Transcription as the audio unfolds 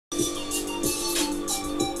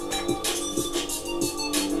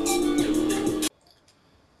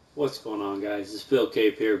What's going on, guys? It's Phil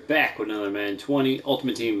Cape here, back with another Madden 20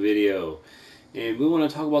 Ultimate Team video. And we want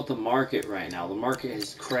to talk about the market right now. The market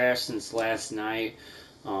has crashed since last night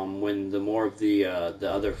when more of the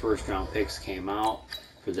other first round picks came out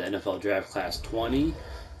for the NFL Draft Class 20. And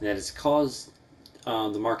that has caused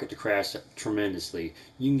the market to crash tremendously.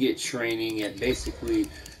 You can get training at basically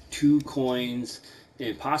 2 coins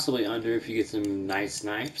and possibly under if you get some nice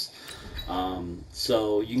snipes.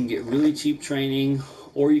 So you can get really cheap training,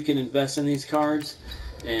 or you can invest in these cards,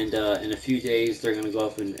 and in a few days they're going to go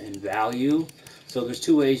up in value. So there's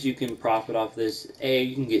 2 ways you can profit off this. A,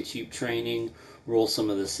 you can get cheap training, roll some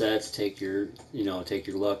of the sets, take your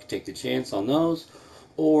luck, take the chance on those,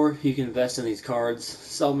 or you can invest in these cards,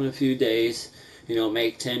 sell them in a few days,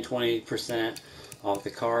 make 10-20% off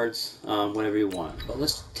the cards, whatever you want. But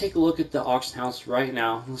let's take a look at the auction house right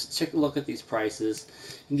now. Let's take a look at these prices.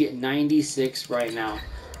 You can get 96 right now.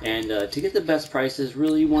 And to get the best prices,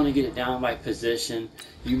 really you want to get it down by position.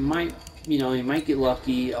 You might get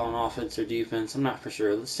lucky on offense or defense. I'm not for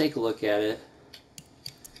sure. Let's take a look at it.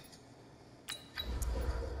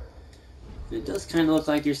 It does kind of look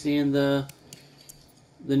like you're seeing the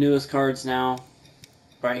newest cards now,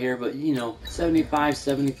 right here. But 75,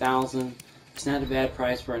 70,000. It's not a bad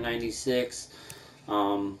price for a 96.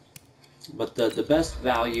 But the best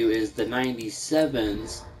value is the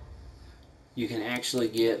 97s. You can actually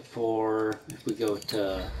get for, if we go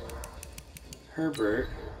to Herbert,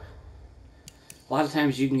 a lot of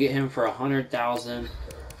times you can get him for 100,000,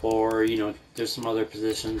 or there's some other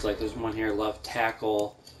positions, like there's one here, left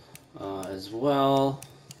tackle, as well.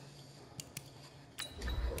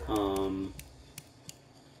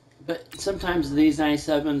 But sometimes these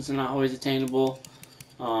 97s are not always attainable.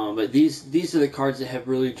 But these are the cards that have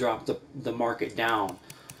really dropped the market down.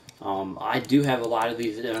 I do have a lot of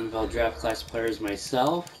these NFL draft class players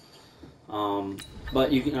myself,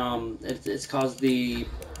 but you can it's caused the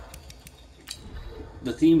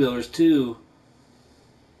theme builders to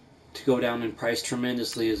go down in price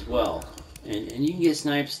tremendously as well. And you can get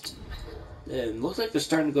snipes, and it looks like they're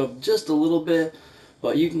starting to go up just a little bit,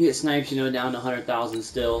 but you can get snipes down to 100,000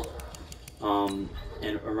 still, and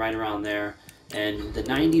right around there. And the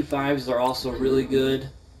 95s are also really good.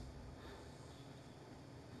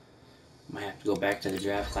 Might have to go back to the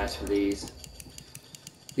draft class for these.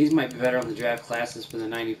 These might be better on the draft classes for the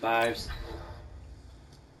 95s.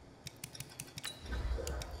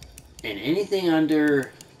 And anything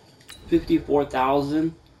under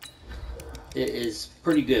 54,000 is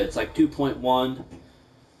pretty good. It's like 2.1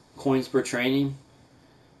 coins per training,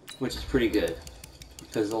 which is pretty good.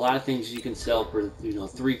 Because a lot of things you can sell for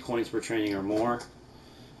 3 coins per training or more.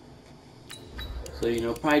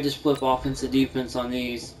 So probably just flip offense and defense on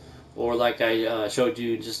these. Or like I showed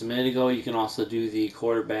you just a minute ago, you can also do the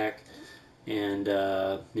quarterback and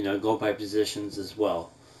go by positions as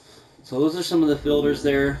well. So those are some of the filters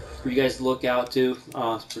there for you guys to look out to,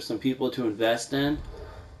 for some people to invest in.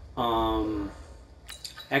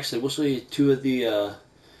 Actually, we'll show you 2 of the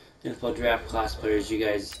NFL draft class players you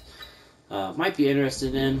guys might be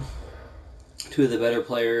interested in. 2 of the better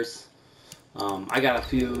players. I got a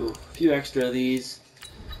few extra of these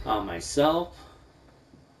myself.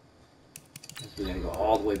 We're going to go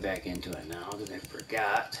all the way back into it now because I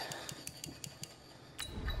forgot.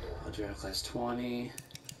 Draft class 20.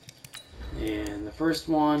 And the first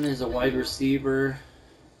one is a wide receiver.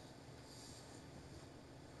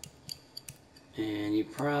 And you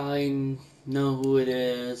probably know who it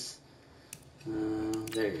is.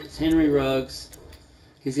 There it is. Henry Ruggs.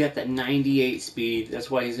 He's got that 98 speed.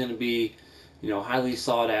 That's why he's going to be, highly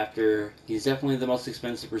sought after. He's definitely the most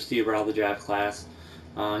expensive receiver out of the draft class.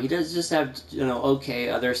 He does just have, okay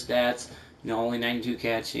other stats. Only 92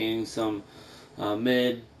 catching, some some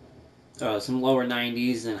lower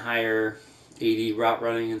 90s and higher 80 route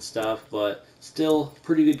running and stuff, but still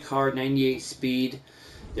pretty good card. 98 speed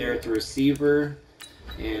there at the receiver,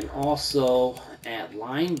 and also at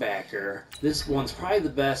linebacker. This one's probably the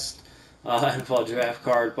best NFL draft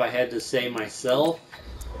card if I had to say myself.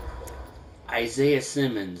 Isaiah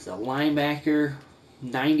Simmons, a linebacker,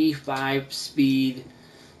 95 speed.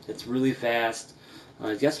 It's really fast.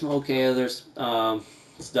 He's got some okay other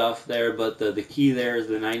stuff there, but the key there is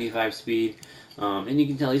the 95 speed. And you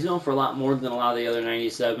can tell he's going for a lot more than a lot of the other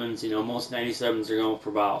 97s. Most 97s are going for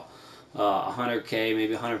about 100K,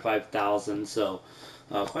 maybe 105,000. So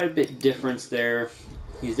quite a bit difference there.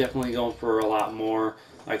 He's definitely going for a lot more.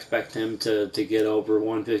 I expect him to get over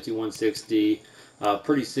 150, 160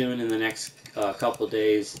 pretty soon in the next couple of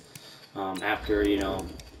days after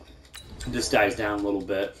this dies down a little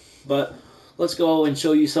bit. But let's go and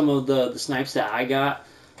show you some of the snipes that I got.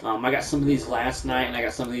 I got some of these last night, and I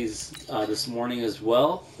got some of these this morning as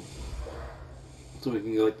well. So we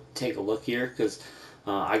can go take a look here, because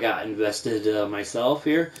I got invested myself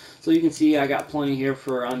here. So you can see I got plenty here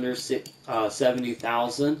for under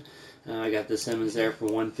 70,000. I got the Simmons there for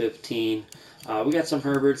 115. We got some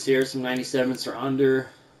Herberts here, some 97s for under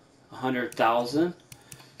 100,000.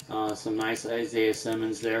 Some nice Isaiah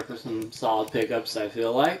Simmons there for some solid pickups, I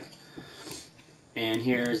feel like. And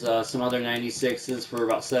here's some other 96s for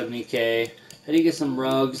about 70K. I did get some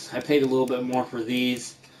rugs. I paid a little bit more for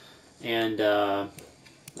these. And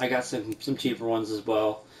I got some cheaper ones as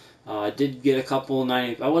well. I did get a couple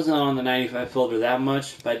 90. I wasn't on the 95 filter that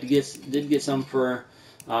much, but I did get some for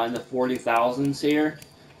in the 40,000s here.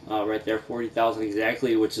 Right there, 40,000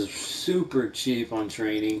 exactly, which is super cheap on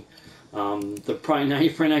training. You're probably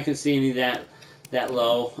not gonna see any of that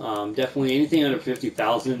low. Definitely anything under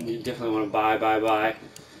 50,000, you definitely want to buy.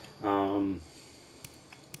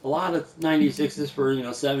 A lot of 96s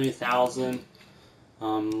for 70,000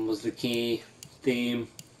 was the key theme.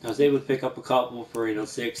 I was able to pick up a couple for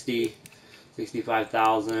 60,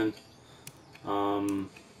 65,000.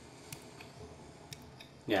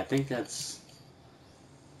 Yeah, I think that's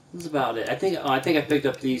about it. I think I picked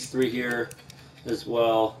up these three here as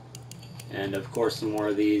well, and of course some more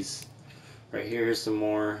of these. Right here, here's some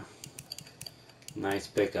more nice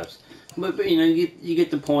pickups. But you get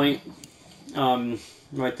the point.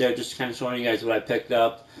 Right there, just kind of showing you guys what I picked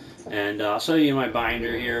up, and I'll show you my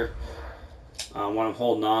binder here. What I'm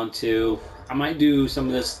holding on to. I might do some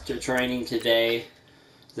of this training today.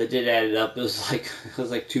 I did add it up. It was like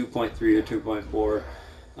 2.3 or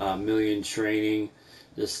 2.4 million training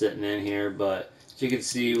just sitting in here. But as you can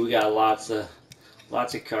see, we got lots of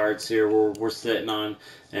cards here we're sitting on,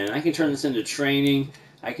 and I can turn this into training.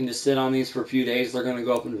 I can just sit on these for a few days. They're going to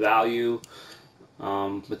go up in value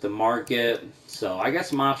with the market. So I got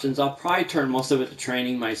some options. I'll probably turn most of it to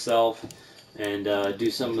training myself and do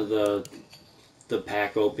some of the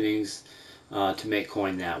pack openings to make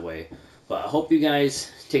coin that way. But I hope you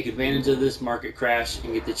guys take advantage of this market crash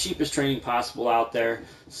and get the cheapest training possible out there.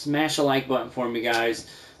 Smash a like button for me, guys.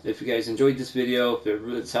 If you guys enjoyed this video, if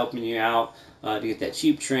it's helping you out to get that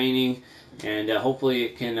cheap training, and hopefully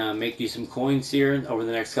it can make you some coins here over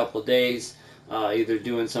the next couple of days, either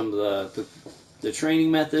doing some of the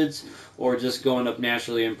training methods or just going up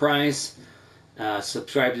naturally in price.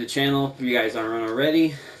 Subscribe to the channel if you guys aren't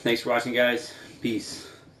already. Thanks for watching, guys. Peace.